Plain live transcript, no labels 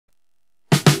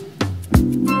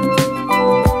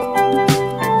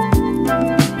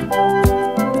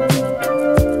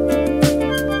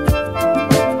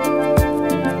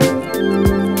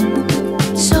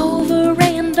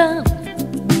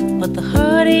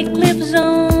heartache lives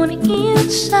on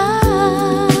inside.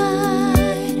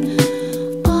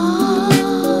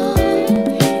 Oh,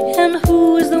 and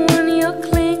who is the one you're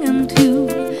clinging to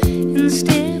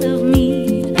instead of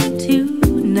me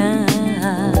tonight?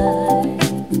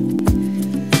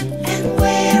 And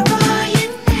where are you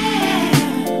now?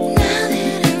 Now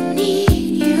that I need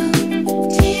you,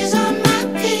 tears on my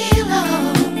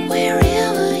pillow.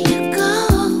 Wherever you go,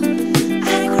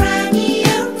 I cry me a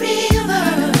river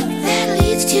that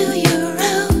leads to your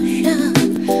ocean.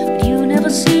 But you never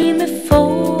see me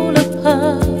fall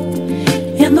apart.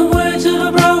 In the words of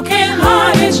a broken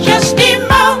heart, it's just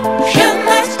emotion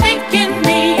that's taking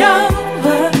me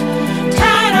over.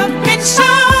 Tied up in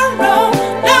sorrow,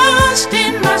 lost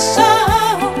in my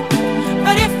soul.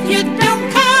 But if you don't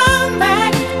come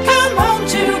back, come home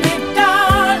to me,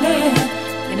 darling.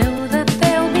 You know that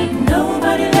there'll be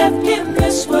nobody left in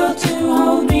this world to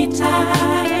hold me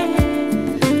tight.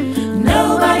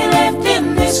 Nobody left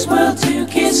in this world to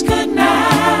kiss goodnight.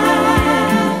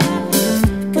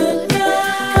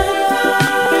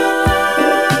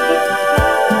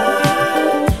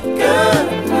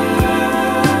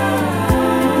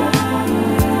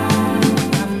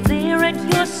 I'm there at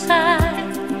your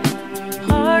side,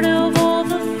 part of all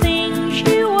the things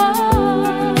you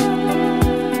are.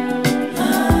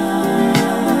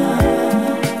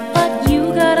 But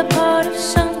you got a part of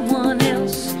someone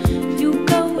else. You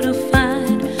go to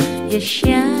find your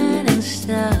shining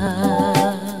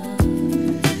star.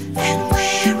 And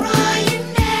where are you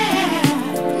now?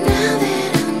 Now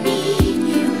that I need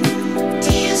you,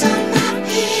 tears on my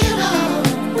pillow.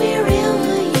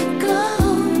 Wherever you go,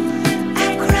 I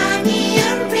cry me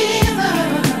a river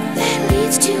that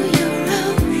leads to your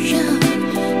ocean.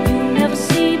 You never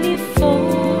see me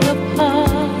fall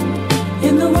apart.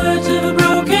 In the words of a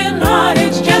broken heart,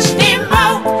 it's just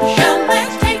emotion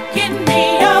that's taking me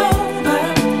over.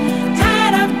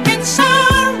 Tied up in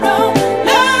sorrow,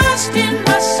 lost in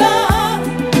my soul.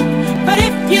 But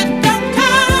if you don't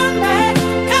come back,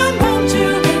 come home to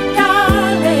me,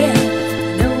 darling.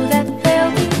 Know that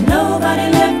there'll be nobody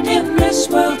left in this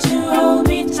world to hold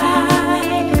me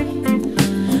tight.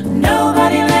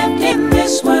 Nobody left in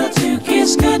this world to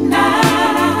kiss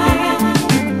goodnight.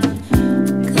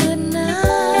 Good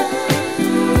night.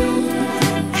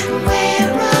 And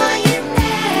where are you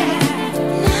now?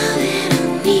 Now that I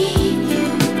need you,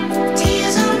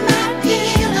 tears on my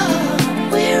pillow.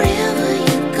 Wherever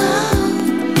you go,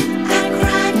 I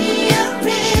cry me a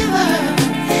river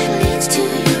that leads to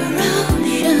your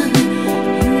ocean.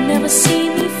 You never see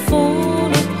me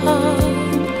fall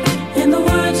apart. In the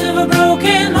words of a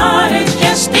broken heart, it's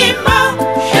just emotion